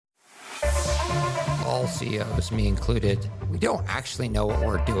all CEOs, me included, we don't actually know what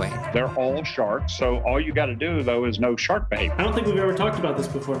we're doing. They're all sharks, so all you got to do, though, is know shark behavior. I don't think we've ever talked about this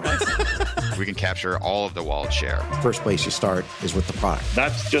before. We can capture all of the wallet share. First place you start is with the product.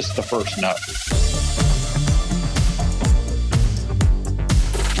 That's just the first nut.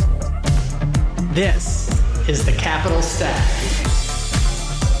 This is the Capital Stack.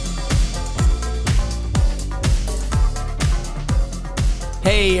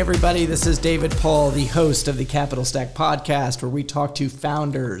 Hey everybody, this is David Paul, the host of the Capital Stack podcast, where we talk to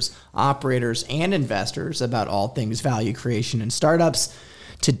founders, operators, and investors about all things value creation and startups.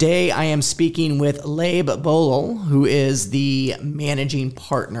 Today I am speaking with Leib Bolel, who is the managing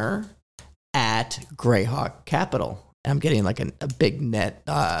partner at Grayhawk Capital. I'm getting like a big net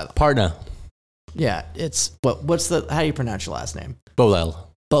partner. Yeah, it's how do you pronounce your last name? Bolel.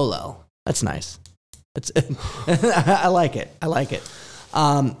 Bolel. That's nice. It's I like it.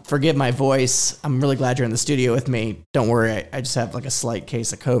 Forgive my voice. I'm really glad you're in the studio with me. Don't worry, I just have like a slight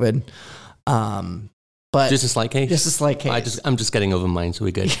case of COVID. But just a slight case? Just a slight case. I'm just getting over mine, so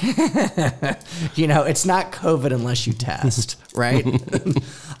we're good. It's not COVID unless you test, right?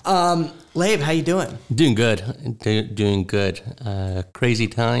 Leib, how you doing? Doing good. Doing good. Crazy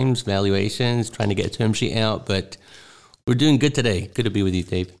times, valuations, trying to get a term sheet out, but we're doing good today. Good to be with you,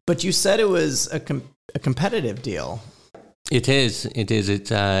 Dave. But you said it was a competitive deal. It is.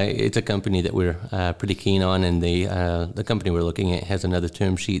 It's a company that we're pretty keen on, and the company we're looking at has another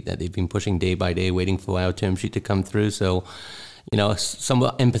term sheet that they've been pushing day by day, waiting for our term sheet to come through. So,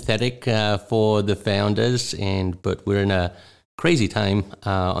 somewhat empathetic for the founders, but we're in a crazy time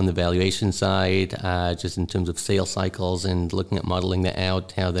on the valuation side, just in terms of sales cycles and looking at modeling that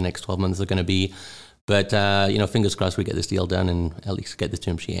out, how the next 12 months are going to be. But, fingers crossed we get this deal done and at least get the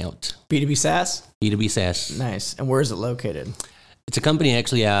term sheet out. B2B SaaS? B2B SaaS. Nice. And where is it located? It's a company,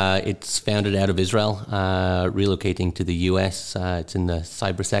 actually, it's founded out of Israel, relocating to the US. It's in the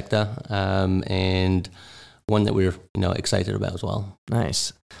cyber sector, and one that we're, excited about as well.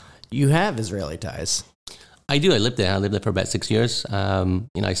 Nice. You have Israeli ties. I do. I lived there for about 6 years.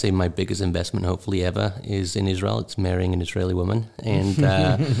 I say my biggest investment, hopefully ever, is in Israel. It's marrying an Israeli woman, and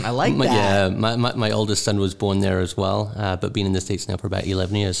I like that. Yeah, my oldest son was born there as well, but been in the States now for about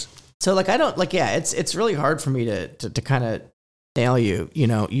 11 years. So, it's really hard for me to kind of nail you.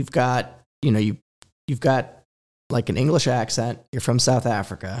 You've got like an English accent. You're from South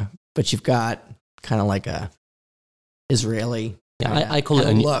Africa, but you've got kind of like a Israeli. Yeah, I call it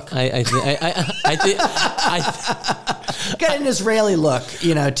a look. I got an Israeli look,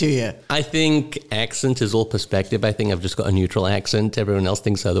 to you. I think accent is all perspective. I think I've just got a neutral accent. Everyone else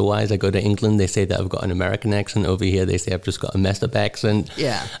thinks otherwise. I go to England, they say that I've got an American accent. Over here, they say I've just got a messed up accent.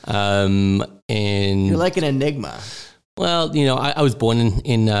 Yeah. And you're like an enigma. Well, I was born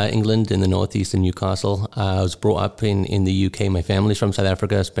in England, in the northeast, in Newcastle. I was brought up in the UK. My family's from South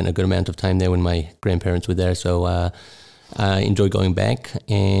Africa. I spent a good amount of time there when my grandparents were there. So I enjoyed going back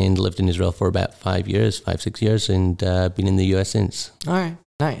and lived in Israel for about 5, 6 years, and been in the US since. All right,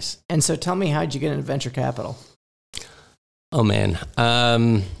 nice. And so tell me, how'd you get into venture capital? Oh, man.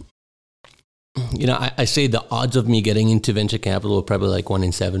 I say the odds of me getting into venture capital were probably like 1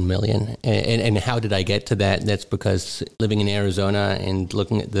 in 7 million. And how did I get to that? That's because living in Arizona and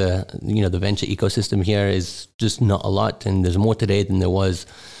looking at the venture ecosystem here is just not a lot. And there's more today than there was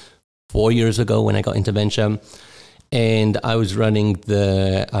 4 years ago when I got into venture. And I was running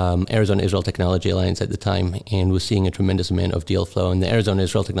the Arizona Israel Technology Alliance at the time, and was seeing a tremendous amount of deal flow. And the Arizona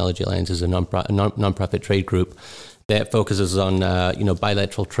Israel Technology Alliance is a nonprofit trade group that focuses on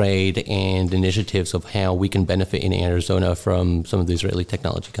bilateral trade and initiatives of how we can benefit in Arizona from some of the Israeli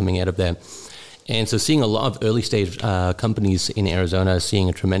technology coming out of there. And so seeing a lot of early stage companies in Arizona, seeing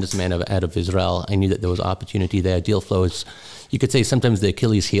a tremendous amount out of Israel, I knew that there was opportunity there. Deal flow is, you could say, sometimes the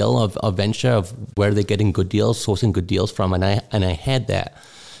Achilles heel of venture, of where they're getting good deals, sourcing good deals from, and I had that.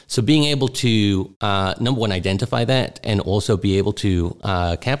 So being able to, number one, identify that, and also be able to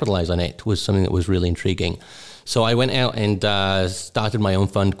capitalize on it was something that was really intriguing. So I went out and started my own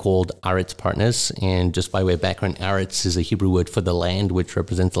fund called Aretz Partners. And just by way of background, Aretz is a Hebrew word for the land, which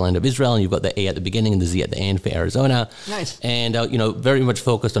represents the land of Israel. And you've got the A at the beginning and the Z at the end for Arizona. Nice. And, very much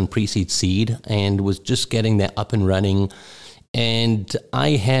focused on pre-seed seed, and was just getting that up and running. And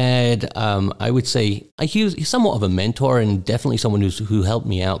I had, I would say, he's somewhat of a mentor, and definitely someone who helped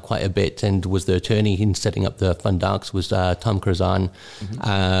me out quite a bit, and was the attorney in setting up the fund docs, was Tom Curzon,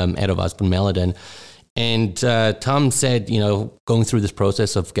 out of Osborne Maladin. And Tom said, going through this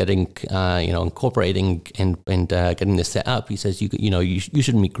process of getting, incorporating and getting this set up, he says, you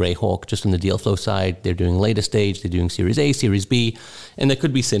should meet Grayhawk just on the deal flow side. They're doing later stage, they're doing Series A, Series B, and there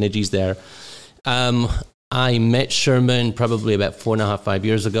could be synergies there. I met Sherman probably about 4.5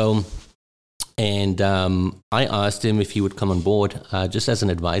 years ago. And I asked him if he would come on board just as an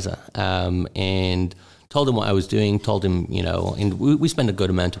advisor, and told him what I was doing, told him, and we spent a good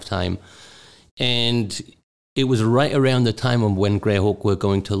amount of time. And it was right around the time of when Grayhawk were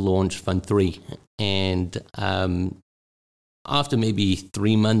going to launch Fund 3. And after maybe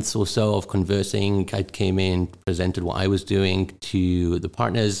 3 months or so of conversing, I came in, presented what I was doing to the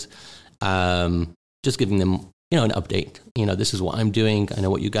partners, just giving them an update. This is what I'm doing. I know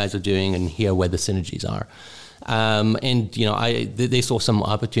what you guys are doing, and here where the synergies are. They saw some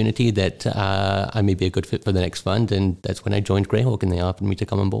opportunity that I may be a good fit for the next fund, and that's when I joined Grayhawk, and they offered me to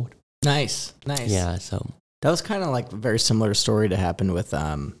come on board. Nice. Yeah, so that was kind of like a very similar story to happen with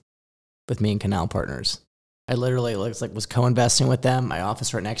me and Canal Partners. I literally was co-investing with them, my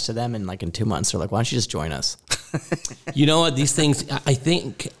office right next to them, and in 2 months they're like, "Why don't you just join us?" You know what? These things, I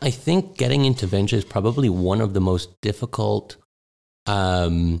think getting into venture is probably one of the most difficult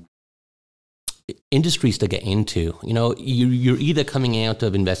industries to get into. You're either coming out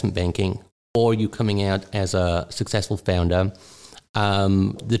of investment banking or you're coming out as a successful founder.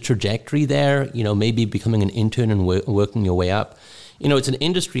 The trajectory there, maybe becoming an intern and working your way up. It's an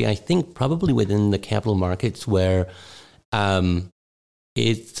industry, I think, probably within the capital markets where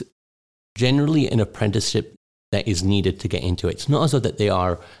it's generally an apprenticeship that is needed to get into it. It's not as though that they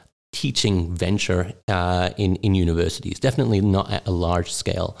are teaching venture in universities, definitely not at a large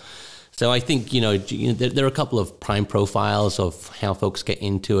scale. So I think, there are a couple of prime profiles of how folks get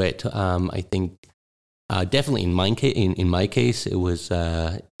into it. I think definitely in my case, it was,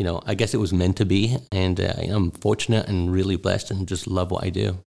 I guess it was meant to be. And I'm fortunate and really blessed and just love what I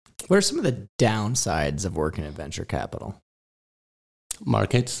do. What are some of the downsides of working in venture capital?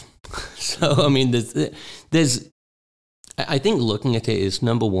 Markets. So, there's I think looking at it is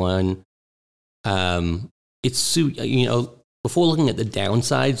number one, before looking at the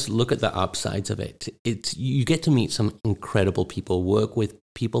downsides, look at the upsides of it. You get to meet some incredible people, work with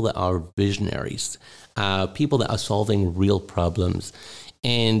people that are visionaries, people that are solving real problems.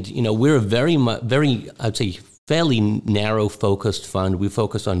 And, we're a very, I'd say, fairly narrow focused fund. We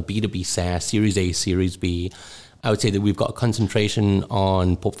focus on B2B SaaS, Series A, Series B. I would say that we've got a concentration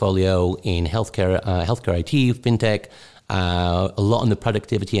on portfolio in healthcare IT, fintech, a lot on the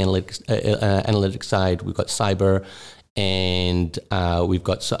productivity analytics side. We've got cyber, and we've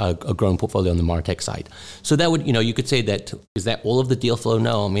got a growing portfolio on the MarTech side. So that would, you could say that, is that all of the deal flow?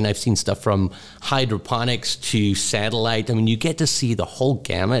 No. I've seen stuff from hydroponics to satellite. You get to see the whole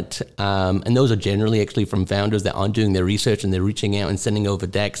gamut. And those are generally actually from founders that aren't doing their research and they're reaching out and sending over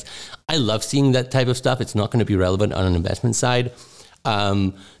decks. I love seeing that type of stuff. It's not going to be relevant on an investment side.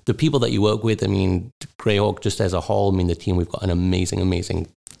 The people that you work with, Grayhawk just as a whole, the team, we've got an amazing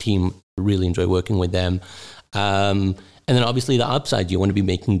team. Really enjoy working with them. And then obviously the upside, you want to be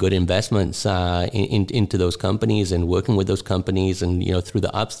making good investments into those companies and working with those companies, and through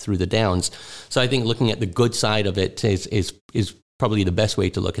the ups, through the downs. So I think looking at the good side of it is probably the best way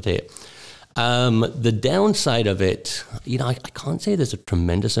to look at it. The downside of it, I can't say there's a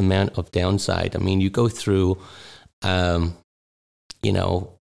tremendous amount of downside. You go through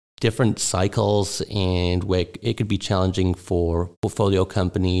different cycles, and where it could be challenging for portfolio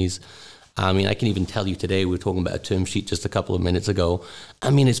companies. I can even tell you today, we were talking about a term sheet just a couple of minutes ago.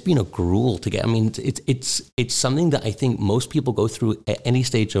 It's been a gruel to get. It's something that I think most people go through at any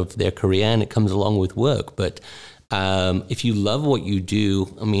stage of their career, and it comes along with work. But if you love what you do,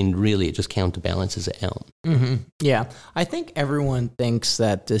 really it just counterbalances it out. Mm-hmm. Yeah. I think everyone thinks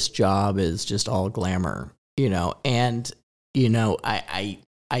that this job is just all glamour, and,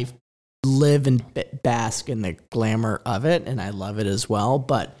 I live and bask in the glamour of it, and I love it as well.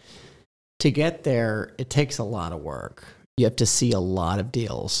 But to get there, it takes a lot of work. You have to see a lot of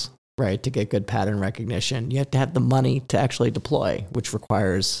deals, right, to get good pattern recognition. You have to have the money to actually deploy, which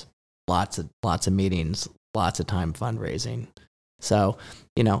requires lots of meetings, lots of time fundraising. So,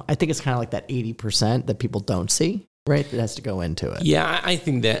 I think it's kind of like that 80% that people don't see, right, that has to go into it. Yeah, I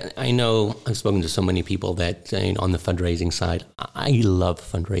think that, I know I've spoken to so many people that on the fundraising side, I love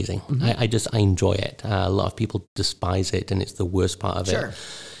fundraising. Mm-hmm. I enjoy it. A lot of people despise it, and it's the worst part of it.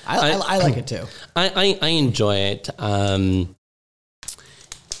 I like it too. I enjoy it.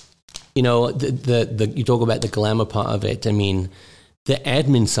 You talk about the glamour part of it. The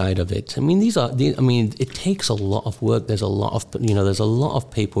admin side of it. It takes a lot of work. There's a lot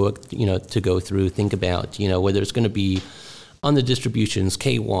of paperwork, to go through. Think about, whether it's going to be on the distributions,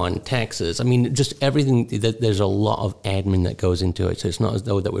 K1, taxes. I mean, just everything. There's a lot of admin that goes into it. So it's not as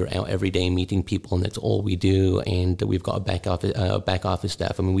though that we're out every day meeting people and that's all we do, and we've got a back office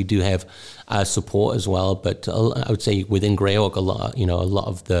staff. I mean, we do have support as well, but I would say within Grayhawk, a lot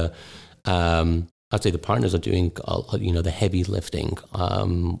of the I'd say the partners are doing the heavy lifting.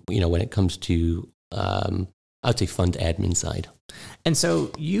 When it comes to I'd say fund admin side. And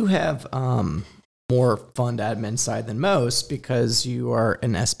so you have more fund admin side than most because you are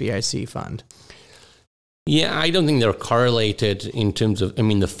an SBIC fund. Yeah, I don't think they're correlated in terms of,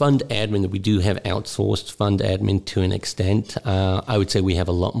 the fund admin that we do have outsourced fund admin to an extent. I would say we have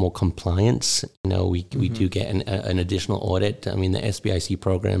a lot more compliance. We do get an additional audit. I mean, the SBIC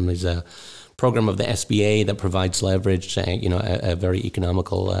program is a program of the SBA that provides leverage, a very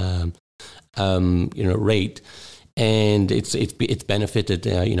economical, rate. And it's benefited,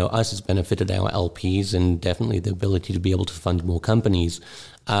 us, it's benefited our LPs, and definitely the ability to be able to fund more companies.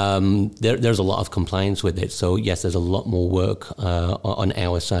 There's a lot of compliance with it. So yes, there's a lot more work on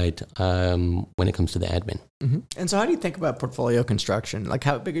our side when it comes to the admin. Mm-hmm. And so how do you think about portfolio construction? Like,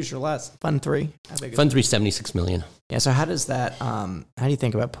 how big is your last Fund 3? Fund 3, 76 million. Yeah. So how does that, how do you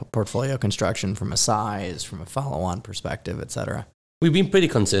think about portfolio construction from a size, from a follow-on perspective, et cetera? We've been pretty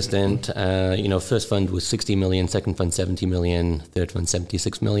consistent. First fund was 60 million, second fund 70 million, third fund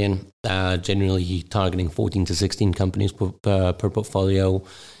 76 million. Generally targeting 14 to 16 companies per portfolio.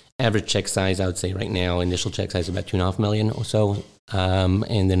 Average check size, I would say right now, initial check size about 2.5 million or so.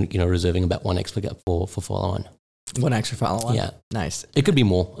 And then, reserving about 1x for follow-on. 1x for follow-on? Yeah. Nice. It could be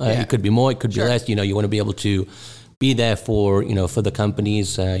more. It could be more. It could be less. You want to be able to be there for the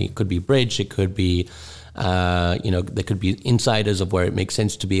companies. It could be bridge. It could be... there could be insiders of where it makes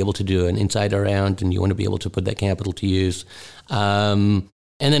sense to be able to do an insider round, and you want to be able to put that capital to use.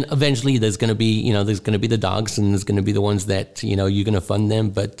 And then eventually there's going to be, the dogs, and there's going to be the ones that, you're going to fund them.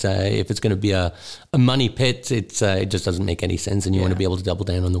 But if it's going to be a money pit, it just doesn't make any sense, and you want to be able to double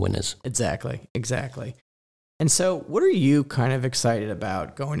down on the winners. Exactly. And so what are you kind of excited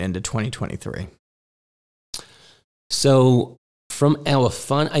about going into 2023? So from our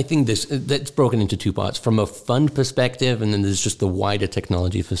fund, I think that's broken into two parts. From a fund perspective, and then there's just the wider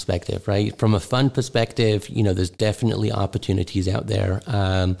technology perspective, right? From a fund perspective, there's definitely opportunities out there.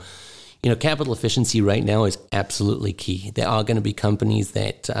 Capital efficiency right now is absolutely key. There are going to be companies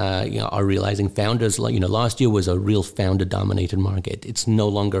that are realizing founders. Last year was a real founder-dominated market. It's no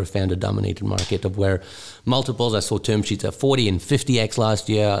longer a founder-dominated market of where multiples. I saw term sheets at 40 and 50x last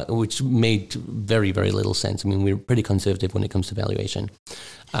year, which made very, very little sense. I mean, we're pretty conservative when it comes to valuation,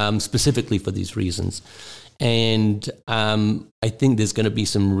 specifically for these reasons. And I think there's going to be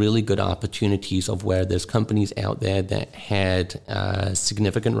some really good opportunities of where there's companies out there that had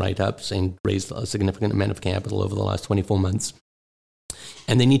significant write-ups and raised a significant amount of capital over the last 24 months.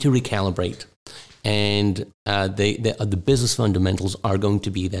 And they need to recalibrate. And the business fundamentals are going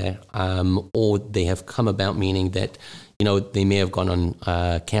to be there, or they have come about, meaning that they may have gone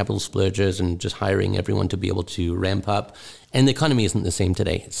on capital splurges and just hiring everyone to be able to ramp up. And the economy isn't the same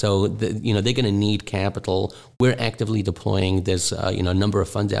today. So, they're going to need capital. We're actively deploying. There's, a number of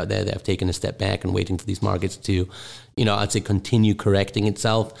funds out there that have taken a step back and waiting for these markets to, I'd say continue correcting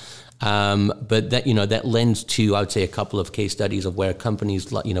itself. But that lends to, I would say, a couple of case studies of where companies,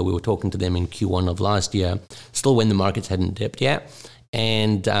 we were talking to them in Q1 of last year, still when the markets hadn't dipped yet.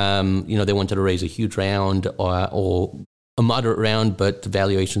 And, they wanted to raise a huge round or a moderate round, but the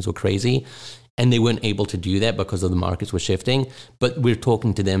valuations were crazy. And they weren't able to do that because of the markets were shifting. But we're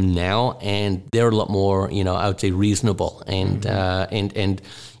talking to them now, and they're a lot more, I would say, reasonable. And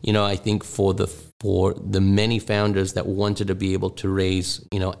I think for the many founders that wanted to be able to raise,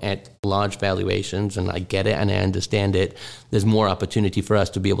 at large valuations, and I get it and I understand it, there's more opportunity for us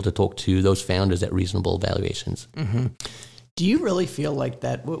to be able to talk to those founders at reasonable valuations. Mm-hmm. Do you really feel like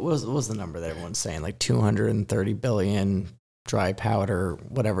that? What was the number that everyone's saying? Like 230 billion dry powder,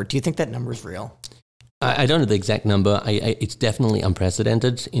 whatever. Do you think that number is real? I don't know the exact number. It's definitely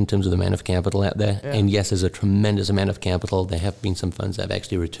unprecedented in terms of the amount of capital out there. Yeah. And yes, there's a tremendous amount of capital. There have been some funds that have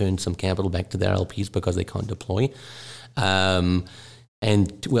actually returned some capital back to their LPs because they can't deploy. I'm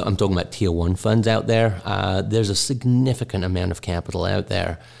talking about tier one funds out there. There's a significant amount of capital out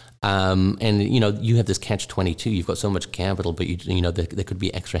there. You have this catch-22. You've got so much capital, but there could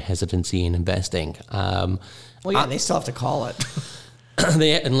be extra hesitancy in investing. They still have to call it.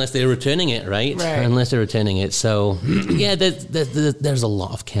 Unless they're returning it, right? Unless they're returning it. So, yeah, there's a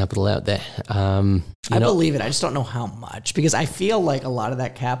lot of capital out there. I believe it. I just don't know how much, because I feel like a lot of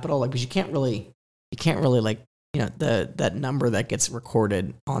that capital, because you can't really like that number that gets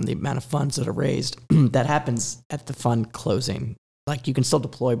recorded on the amount of funds that are raised, that happens at the fund closing. Like you can still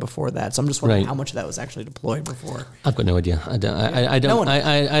deploy before that. So I'm just wondering how much of that was actually deployed before. I've got no idea. I don't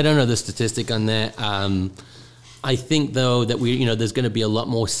know the statistic on that. I think though that there's going to be a lot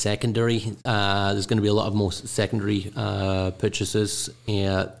more secondary. There's going to be a lot more secondary purchases.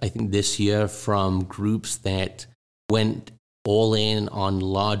 I think this year from groups that went all in on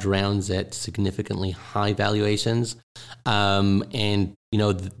large rounds at significantly high valuations, and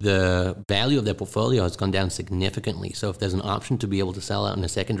the value of their portfolio has gone down significantly. So if there's an option to be able to sell out in a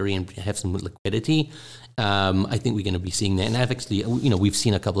secondary and have some liquidity, I think we're going to be seeing that. And I've actually, we've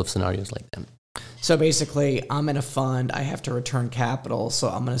seen a couple of scenarios like that. So basically, I'm in a fund, I have to return capital, so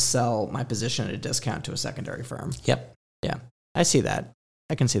I'm going to sell my position at a discount to a secondary firm. Yep. Yeah, I see that.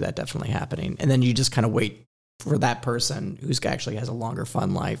 I can see that definitely happening. And then you just kind of wait for that person who's actually has a longer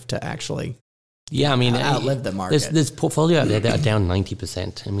fund life to actually outlive the market. There's portfolio out there that are down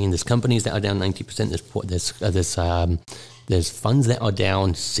 90%. I mean, there's companies that are down 90%. There's funds that are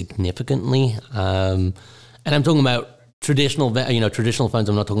down significantly. And I'm talking about traditional funds.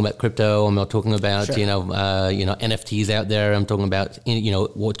 I'm not talking about crypto. I'm not talking about, NFTs out there. I'm talking about,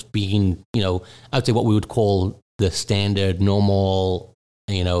 what's being, I'd say what we would call the standard, normal,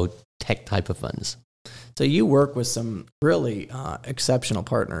 tech type of funds. So you work with some really exceptional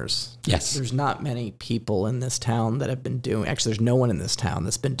partners. Yes. There's not many people in this town that have been doing, actually there's no one in this town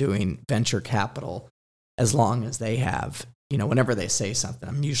that's been doing venture capital as long as they have. Whenever they say something,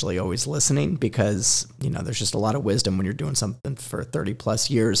 I'm usually always listening because, there's just a lot of wisdom when you're doing something for 30 plus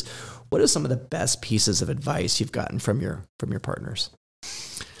years. What are some of the best pieces of advice you've gotten from your partners?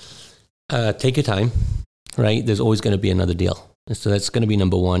 Take your time, right? There's always going to be another deal. So that's going to be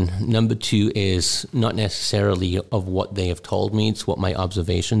number one. Number two is not necessarily of what they have told me. It's what my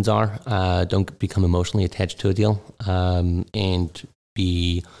observations are. Don't become emotionally attached to a deal. And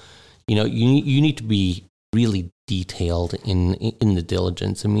be, you need to be really detailed in the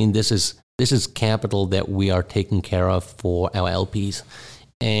diligence. I mean, this is capital that we are taking care of for our LPs.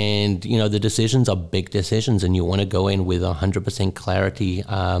 And, the decisions are big decisions and you want to go in with 100% clarity.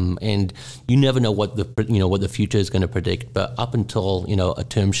 And you never know what the future is going to predict. But up until, a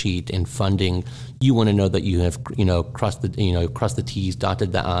term sheet and funding, you want to know that you have, crossed the T's,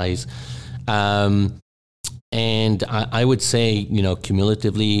 dotted the I's. And I would say,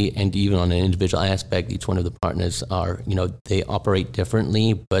 cumulatively and even on an individual aspect, each one of the partners are, they operate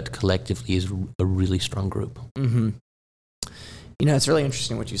differently, but collectively is a really strong group. Mm-hmm. It's really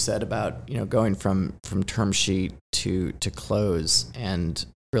interesting what you said about, going from term sheet to close and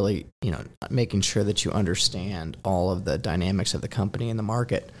really, making sure that you understand all of the dynamics of the company and the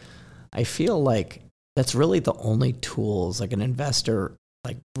market. I feel like that's really the only tools like an investor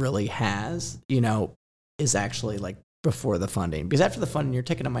like really has, is actually like before the funding. Because after the funding, you're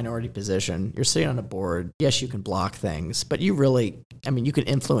taking a minority position, you're sitting on a board. Yes, you can block things, but you really, you can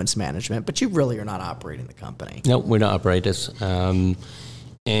influence management, but you really are not operating the company. No, we're not operators. And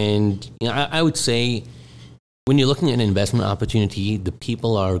I would say when you're looking at an investment opportunity, the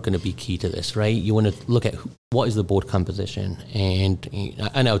people are going to be key to this, right? You want to look at what is the board composition. And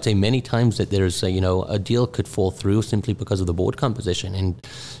I would say many times that there's, a deal could fall through simply because of the board composition. And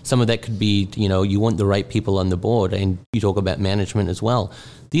some of that could be, you want the right people on the board, and you talk about management as well.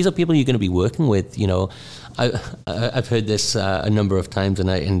 These are people you're going to be working with. I've heard this a number of times, and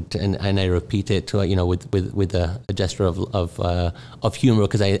I repeat it, with a gesture of humor,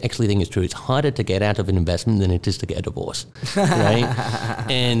 because I actually think it's true. It's harder to get out of an investment than it is to get a divorce, right?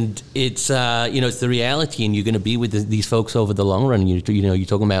 And it's it's the reality, and you're going to be with these folks over the long run. You're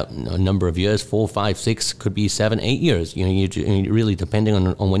talking about a number of years, 4, 5, 6, could be 7, 8 years. You're really depending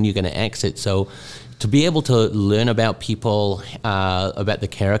on when you're going to exit. So to be able to learn about people, about the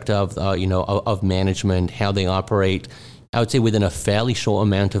character of management, how they operate, I would say within a fairly short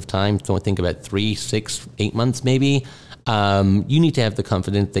amount of time, don't think about 3, 6, 8 months maybe, you need to have the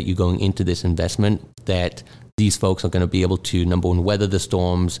confidence that you're going into this investment, that these folks are going to be able to, number one, weather the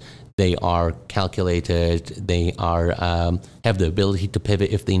storms. They are calculated. They are have the ability to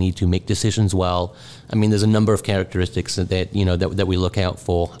pivot if they need to, make decisions well. I mean, there's a number of characteristics that we look out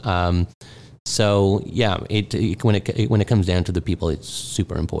for. So yeah, when it comes down to the people, it's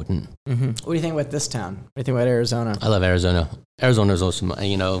super important. Mm-hmm. What do you think about this town? What do you think about Arizona? I love Arizona. Arizona is awesome.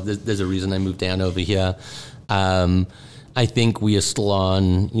 There's a reason I moved down over here. I think we are still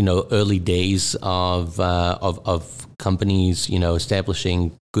on early days of companies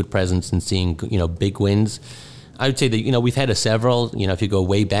establishing good presence and seeing big wins. I would say that we've had several. If you go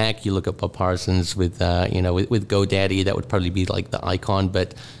way back, you look at Bob Parsons with GoDaddy, that would probably be like the icon.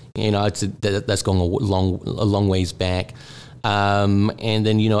 But That's going a long ways back. And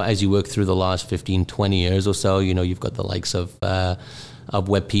then, as you work through the last 15, 20 years or so, you've got the likes of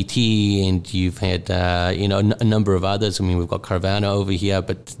WebPT, and you've had, a number of others. I mean, we've got Carvana over here,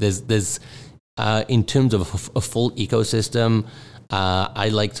 but there's in terms of a full ecosystem, I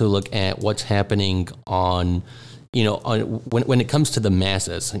like to look at what's happening on when it comes to the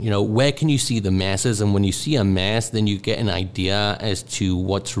masses, where can you see the masses? And when you see a mass, then you get an idea as to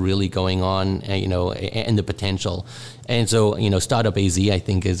what's really going on, and the potential. And so, Startup AZ, I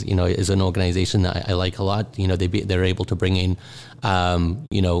think, is an organization that I like a lot. They're able to bring in, I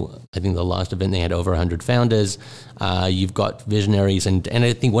think the last event they had over 100 founders. You've got visionaries, and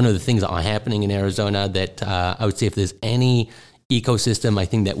I think one of the things that are happening in Arizona that I would say, if there's any ecosystem I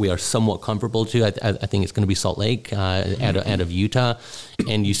think that we are somewhat comparable to, I think it's going to be Salt Lake out of Utah.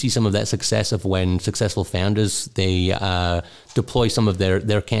 And you see some of that success of when successful founders, they deploy some of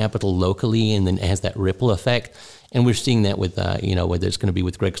their capital locally, and then it has that ripple effect. And we're seeing that with, whether it's going to be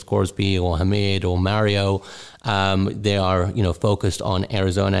with Greg Scoresby or Hamid or Mario, they are, focused on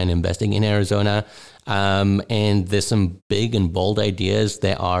Arizona and investing in Arizona. And there's some big and bold ideas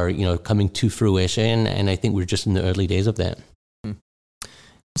that are, coming to fruition. And I think we're just in the early days of that.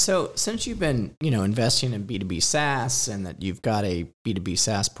 So since you've been, investing in B2B SaaS, and that you've got a B2B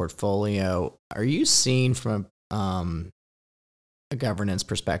SaaS portfolio, are you seeing from a governance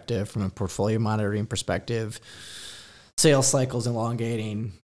perspective, from a portfolio monitoring perspective, sales cycles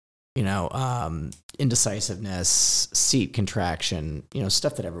elongating, indecisiveness, seat contraction,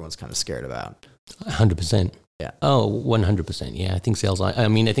 stuff that everyone's kind of scared about? 100%. Yeah. Oh, 100%. Yeah, I think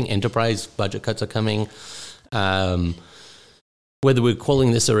I think enterprise budget cuts are coming. Whether we're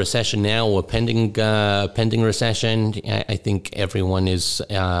calling this a recession now or pending recession, I think everyone is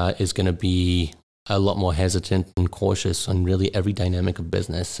going to be a lot more hesitant and cautious on really every dynamic of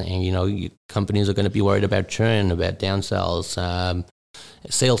business. And companies are going to be worried about churn, about downsells,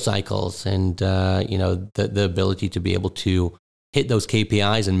 sales cycles, and the ability to be able to hit those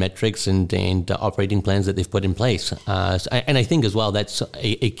KPIs and metrics and operating plans that they've put in place. And I think as well that's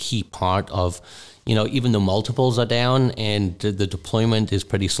a key part of. Even though multiples are down and the deployment is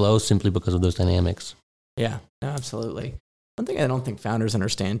pretty slow simply because of those dynamics. Yeah, no, absolutely. One thing I don't think founders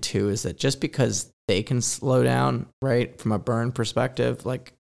understand too is that just because they can slow down, right, from a burn perspective,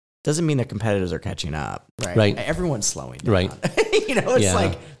 doesn't mean their competitors are catching up, right? Right. Everyone's slowing down. Right. It's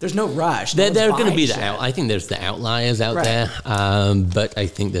like there's no rush. They're going to be I think there's the outliers out there, but I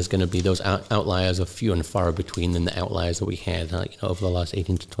think there's going to be those outliers are few and far between than the outliers that we had, over the last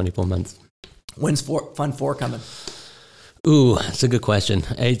 18 to 24 months. When's Fund 4 coming? Ooh, that's a good question.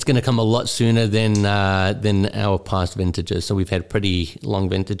 It's going to come a lot sooner than our past vintages. So we've had pretty long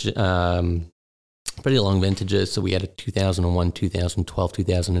vintages. So we had a 2001, 2012,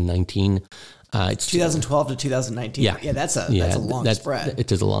 2019. It's 2012 to 2019. Yeah, that's a long spread. It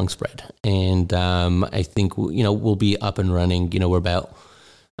is a long spread, and I think we'll be up and running. We're about,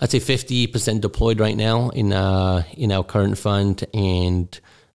 I'd say, 50% deployed right now in our current fund, and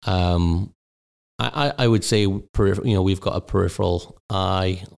I would say, we've got a peripheral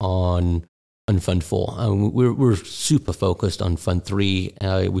eye on Fund 4. We're super focused on Fund 3.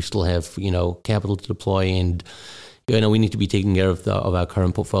 We still have, capital to deploy, and, we need to be taking care of our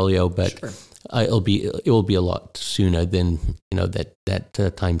current portfolio, but sure. It will be a lot sooner than,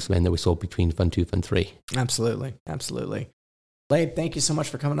 that time span that we saw between Fund 2 and Fund 3. Absolutely. Leib, thank you so much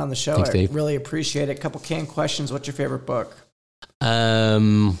for coming on the show. Thanks, Dave. I really appreciate it. A couple canned questions. What's your favorite book?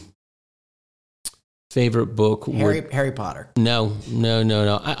 Favorite book? Harry Potter. No.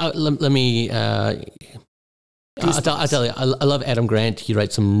 Let me. I'll tell you. I love Adam Grant. He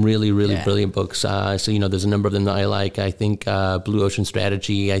writes some really brilliant books. So there's a number of them that I like. I think Blue Ocean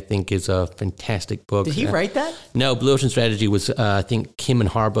Strategy, I think, is a fantastic book. Did he write that? No, Blue Ocean Strategy was I think Kim and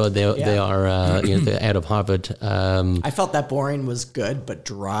Harbaugh. They are they're out of Harvard. I felt that boring was good, but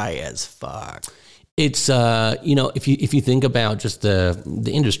dry as fuck. It's if you think about just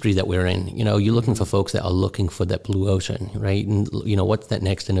the industry that we're in, you're looking for folks that are looking for that blue ocean, right? And what's that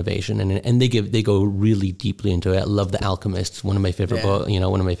next innovation? And they go really deeply into it. I love The Alchemist, one of my favorite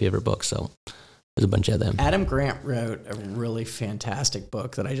books. So there's a bunch of them. Adam Grant wrote a really fantastic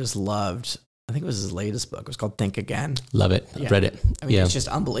book that I just loved. I think it was his latest book. It was called Think Again. Love it. Yeah. Read it. I mean, it's just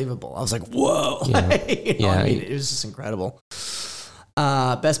unbelievable. I was like, whoa. Yeah. It was just incredible.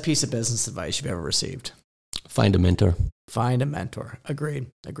 Best piece of business advice you've ever received? Find a mentor. Agreed.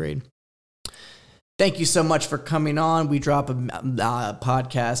 Thank you so much for coming on. We drop a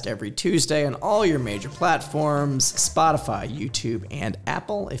podcast every Tuesday on all your major platforms, Spotify, YouTube, and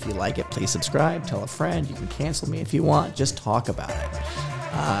Apple. If you like it, please subscribe. Tell a friend. You can cancel me if you want. Just talk about it.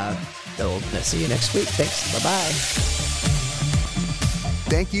 We'll see you next week. Thanks. Bye-bye.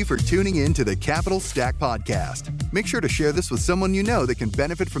 Thank you for tuning in to the Capital Stack Podcast. Make sure to share this with someone you know that can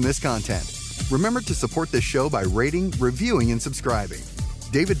benefit from this content. Remember to support this show by rating, reviewing, and subscribing.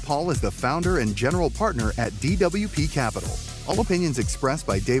 David Paul is the founder and general partner at DWP Capital. All opinions expressed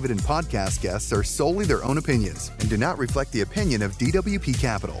by David and podcast guests are solely their own opinions and do not reflect the opinion of DWP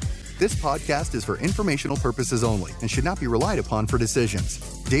Capital. This podcast is for informational purposes only and should not be relied upon for decisions.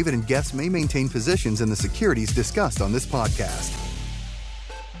 David and guests may maintain positions in the securities discussed on this podcast.